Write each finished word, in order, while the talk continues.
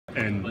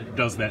And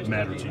does that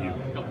matter to you?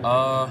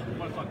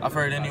 I've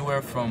heard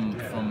anywhere from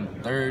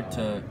third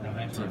to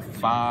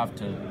 5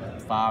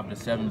 to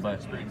 7,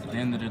 but at the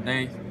end of the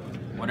day,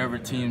 whatever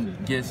team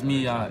gets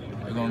me,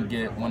 they're gonna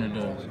get one of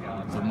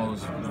the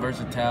most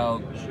versatile,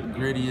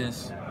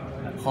 grittiest,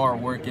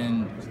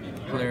 hard-working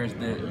players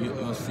that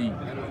you'll see.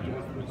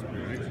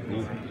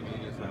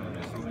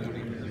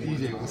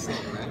 DeeJay, what's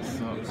up, man?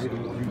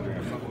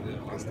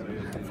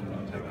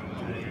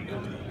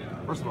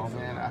 First of all,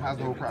 man, how's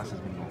the whole process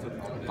been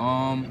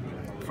going?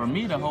 For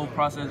me, the whole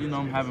process, you know,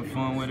 I'm having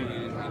fun with it.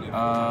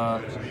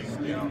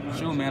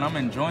 Shoot, man, I'm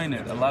enjoying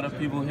it. A lot of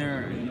people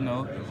here, you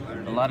know,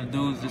 a lot of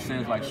dudes just say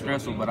it's like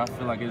stressful, but I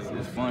feel like it's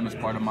fun. It's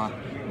part of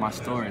my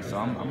story, so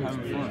I'm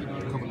having fun.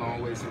 You've come a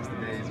long way since the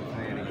days of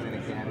playing in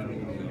academy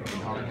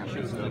and all that kind of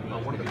good stuff.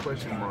 One of the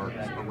question marks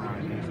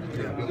around you is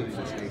your ability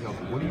to stay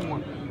healthy. What do you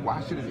want?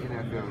 Why should an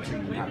NFL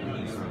team not be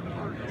concerned?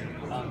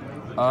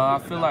 I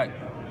feel like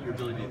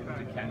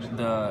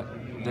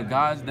the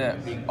guys that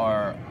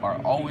are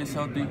always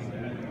healthy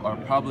are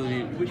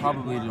probably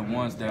the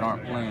ones that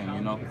aren't playing,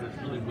 you know.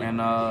 And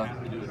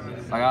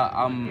like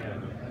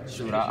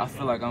I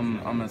feel like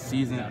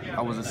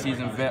I was a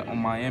seasoned vet on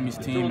Miami's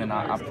team, and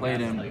I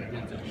played in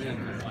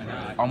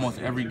almost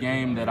every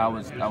game that I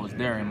was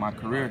there in my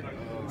career.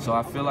 So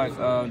I feel like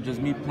just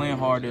me playing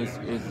hard is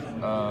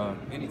a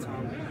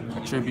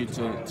tribute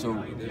to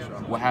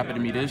what happened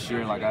to me this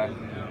year. Like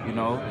you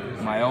know,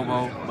 my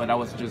elbow, but that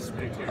was just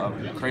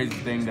a crazy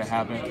thing that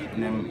happened.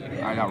 And then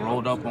I got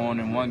rolled up on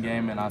in one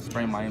game and I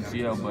sprained my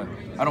MCL, but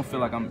I don't feel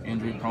like I'm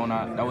injury prone.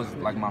 That was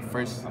like my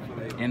first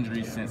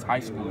injury since high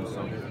school,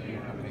 so,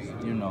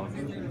 you know,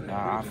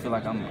 I feel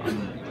like I'm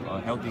a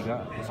healthy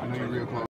guy. I know you're real close.